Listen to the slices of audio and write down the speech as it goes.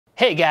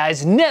Hey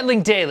guys,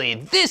 Netlink Daily.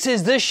 This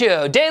is the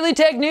show. Daily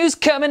tech news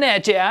coming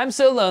at you. I'm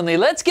so lonely.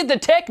 Let's get the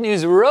tech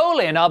news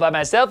rolling all by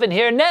myself in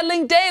here.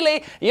 Netlink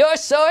Daily, your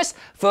source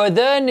for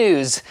the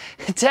news.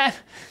 Time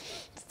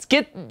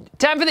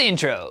for the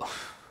intro.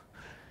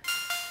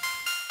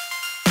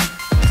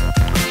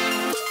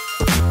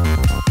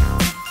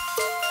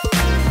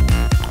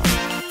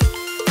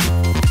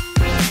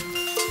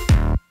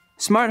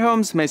 Smart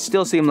homes may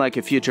still seem like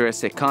a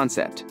futuristic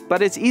concept,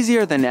 but it's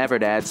easier than ever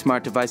to add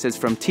smart devices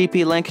from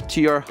TP-Link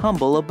to your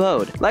humble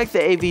abode, like the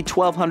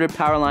AV1200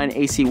 Powerline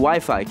AC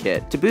Wi-Fi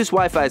kit to boost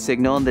Wi-Fi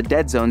signal in the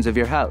dead zones of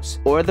your house,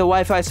 or the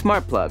Wi-Fi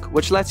Smart Plug,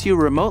 which lets you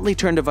remotely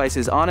turn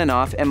devices on and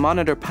off and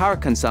monitor power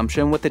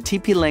consumption with the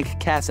TP-Link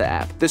Casa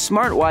app. The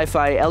smart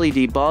Wi-Fi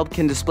LED bulb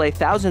can display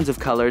thousands of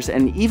colors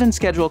and even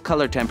schedule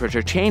color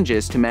temperature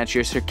changes to match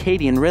your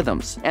circadian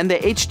rhythms. And the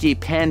HD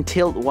Pan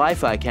Tilt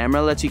Wi-Fi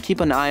camera lets you keep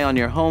an eye on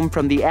your home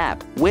from the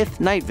app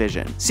with night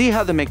vision. See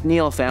how the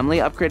McNeil family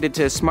upgraded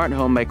to a smart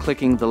home by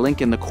clicking the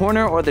link in the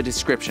corner or the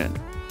description.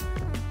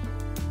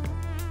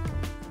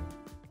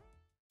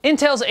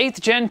 Intel's 8th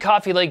gen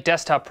Coffee Lake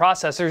desktop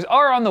processors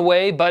are on the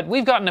way, but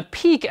we've gotten a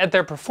peek at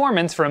their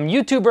performance from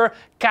YouTuber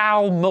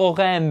Karl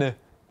Morin.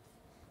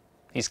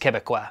 He's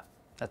Quebecois.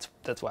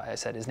 That's why I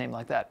said his name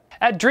like that.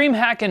 At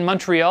Dreamhack in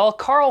Montreal,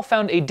 Karl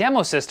found a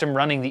demo system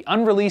running the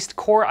unreleased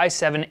Core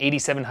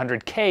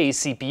i7-8700K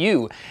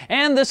CPU,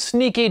 and the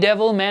sneaky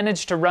devil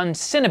managed to run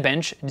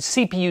Cinebench,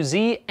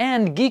 CPU-Z,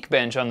 and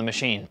Geekbench on the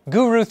machine.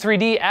 Guru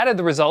 3D added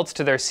the results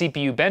to their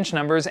CPU bench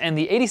numbers, and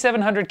the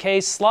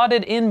 8700K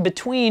slotted in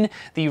between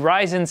the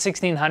Ryzen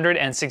 1600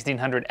 and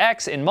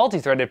 1600X in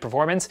multi-threaded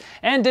performance,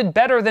 and did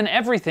better than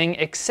everything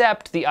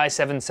except the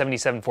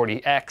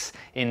i7-7740X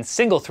in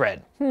single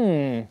thread.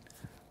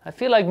 I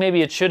feel like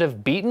maybe it should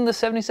have beaten the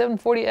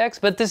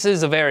 7740X, but this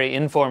is a very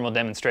informal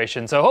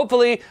demonstration, so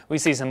hopefully we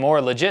see some more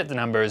legit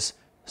numbers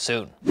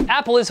soon.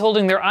 Apple is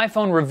holding their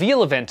iPhone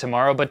reveal event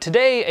tomorrow, but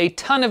today a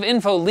ton of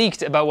info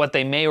leaked about what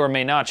they may or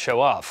may not show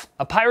off.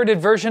 A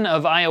pirated version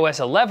of iOS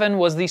 11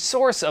 was the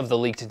source of the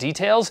leaked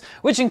details,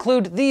 which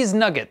include these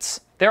nuggets.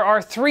 There are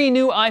 3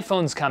 new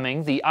iPhones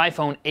coming, the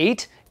iPhone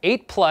 8,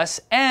 8 Plus,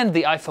 and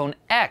the iPhone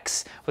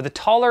X, with a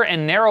taller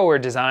and narrower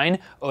design,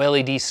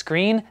 OLED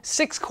screen,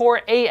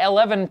 6-core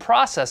A11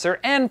 processor,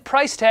 and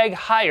price tag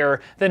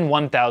higher than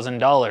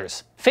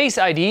 $1,000. Face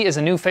ID is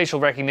a new facial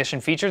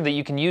recognition feature that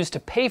you can use to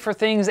pay for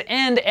things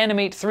and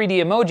animate 3D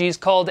emojis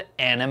called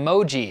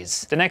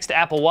Animojis. The next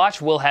Apple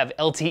Watch will have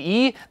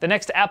LTE, the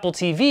next Apple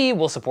TV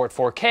will support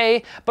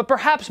 4K, but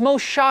perhaps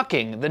most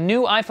shocking, the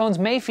new iPhones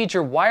may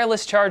feature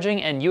wireless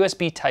charging and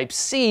USB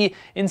Type-C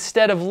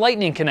instead of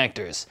Lightning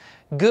connectors.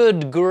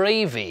 Good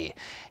gravy.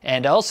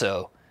 And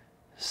also,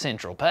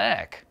 Central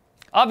Pack.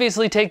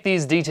 Obviously take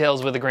these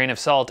details with a grain of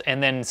salt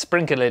and then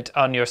sprinkle it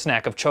on your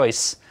snack of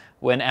choice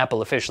when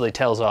Apple officially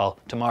tells all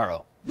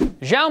tomorrow.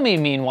 Xiaomi,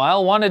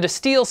 meanwhile, wanted to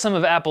steal some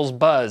of Apple's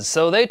buzz,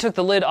 so they took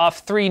the lid off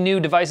 3 new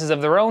devices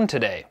of their own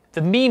today.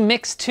 The Mi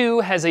Mix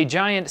 2 has a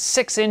giant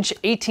 6-inch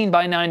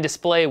 18:9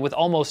 display with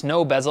almost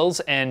no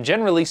bezels and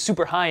generally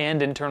super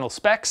high-end internal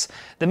specs.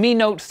 The Mi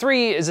Note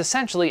 3 is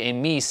essentially a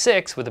Mi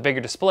 6 with a bigger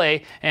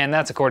display, and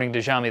that's according to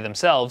Xiaomi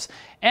themselves.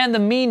 And the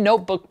Mi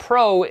Notebook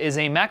Pro is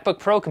a MacBook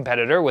Pro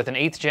competitor with an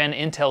 8th gen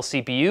Intel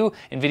CPU,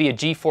 NVIDIA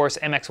GeForce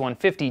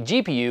MX150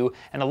 GPU,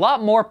 and a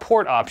lot more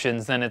port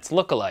options than its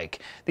lookalike.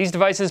 These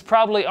devices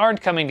probably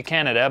aren't coming to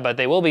Canada, but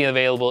they will be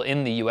available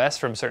in the US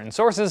from certain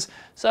sources,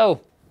 so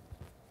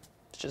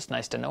it's just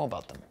nice to know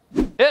about them.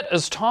 It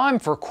is time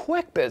for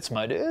quick bits,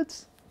 my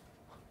dudes.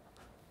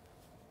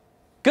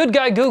 Good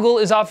Guy Google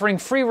is offering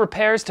free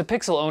repairs to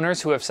Pixel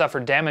owners who have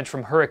suffered damage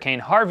from Hurricane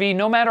Harvey,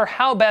 no matter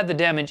how bad the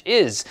damage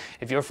is.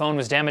 If your phone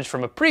was damaged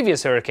from a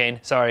previous hurricane,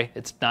 sorry,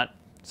 it's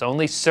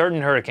only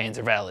certain hurricanes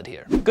are valid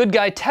here. Good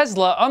Guy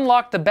Tesla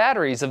unlocked the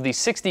batteries of the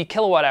 60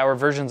 kilowatt-hour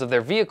versions of their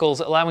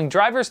vehicles, allowing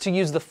drivers to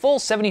use the full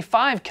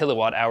 75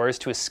 kilowatt-hours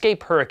to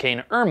escape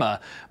Hurricane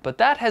Irma. But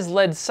that has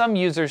led some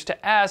users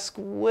to ask,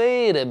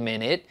 wait a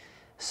minute,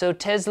 so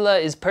Tesla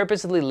is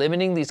purposely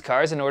limiting these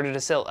cars in order to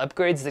sell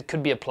upgrades that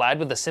could be applied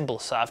with a simple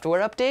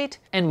software update?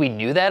 And we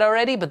knew that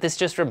already, but this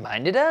just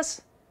reminded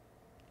us?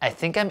 I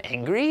think I'm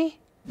angry?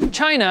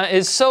 China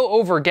is so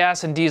over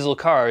gas and diesel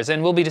cars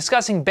and will be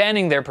discussing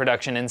banning their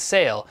production and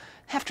sale.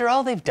 After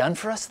all they've done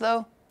for us,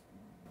 though?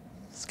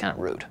 It's kind of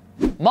rude.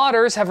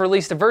 Modders have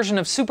released a version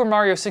of Super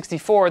Mario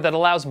 64 that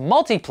allows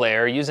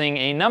multiplayer using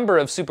a number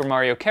of Super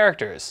Mario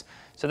characters.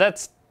 So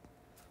it's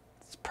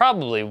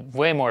probably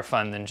way more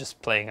fun than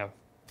just playing a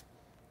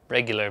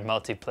regular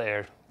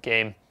multiplayer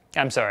game.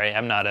 I'm sorry,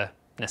 I'm not a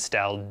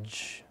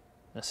nostalgist.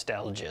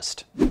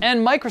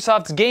 And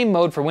Microsoft's game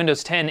mode for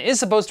Windows 10 is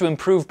supposed to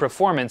improve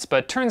performance,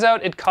 but turns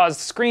out it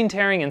caused screen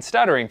tearing and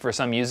stuttering for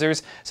some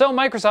users, so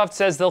Microsoft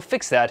says they'll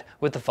fix that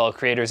with the Fall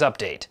Creators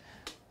Update.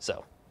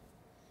 So,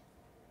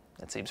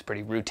 that seems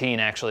pretty routine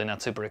actually,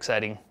 not super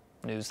exciting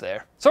news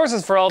there.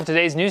 Sources for all of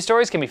today's news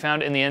stories can be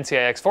found in the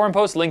NCIX forum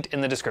post linked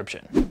in the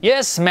description.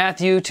 Yes,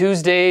 Matthew,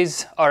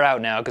 Tuesdays are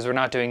out now because we're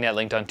not doing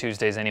NetLinked on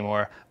Tuesdays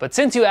anymore, but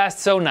since you asked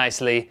so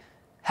nicely,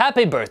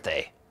 happy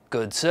birthday,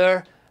 good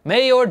sir.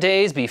 May your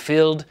days be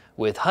filled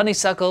with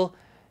honeysuckle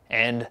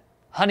and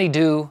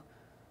honeydew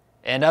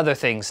and other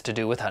things to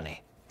do with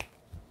honey.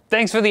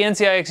 Thanks for the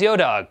NCIX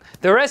YoDog.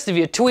 The rest of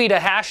you tweet a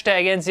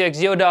hashtag NCIX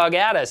YoDog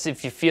at us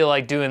if you feel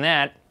like doing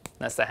that.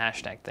 That's the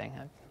hashtag thing.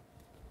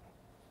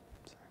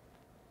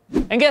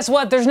 And guess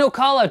what? There's no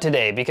call out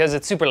today because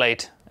it's super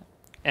late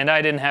and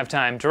I didn't have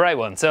time to write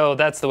one. So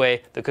that's the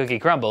way the cookie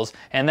crumbles.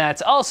 And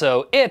that's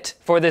also it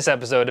for this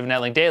episode of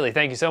Netlink Daily.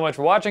 Thank you so much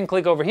for watching.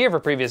 Click over here for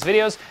previous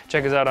videos.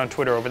 Check us out on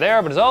Twitter over there.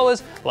 But as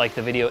always, like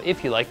the video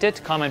if you liked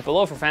it, comment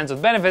below for fans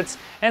with benefits,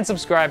 and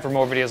subscribe for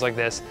more videos like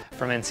this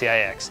from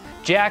NCIX.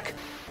 Jack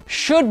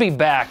should be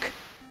back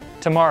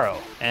tomorrow,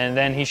 and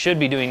then he should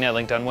be doing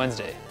Netlinked on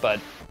Wednesday, but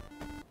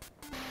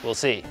we'll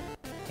see.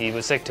 He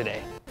was sick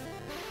today.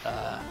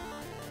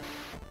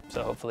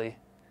 So hopefully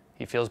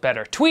he feels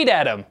better. Tweet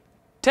at him.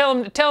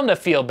 Tell him to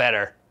feel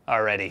better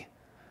already.